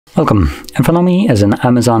Welcome, in front of me is an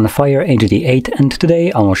Amazon Fire HD 8 and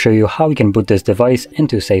today I will show you how you can boot this device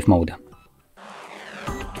into safe mode.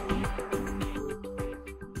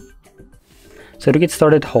 So to get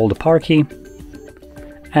started, hold the power key,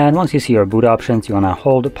 and once you see your boot options you want to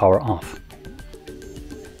hold power off.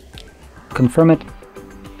 Confirm it,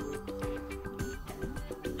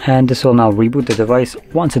 and this will now reboot the device.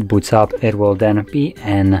 Once it boots up it will then be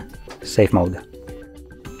in safe mode.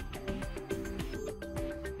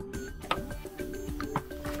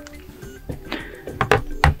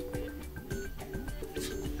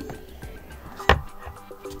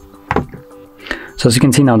 So as you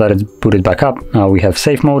can see now that it's booted back up, now we have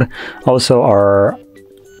safe mode. Also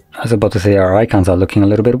I was about to say our icons are looking a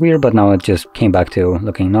little bit weird, but now it just came back to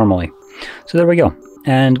looking normally. So there we go.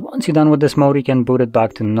 And once you're done with this mode, you can boot it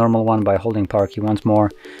back to normal one by holding power key once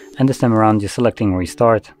more. And this time around, just selecting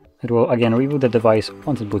restart. It will again reboot the device.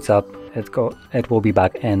 Once it boots up, it will be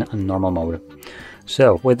back in normal mode.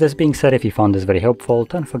 So with this being said, if you found this very helpful,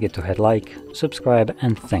 don't forget to hit like, subscribe,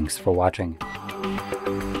 and thanks for watching.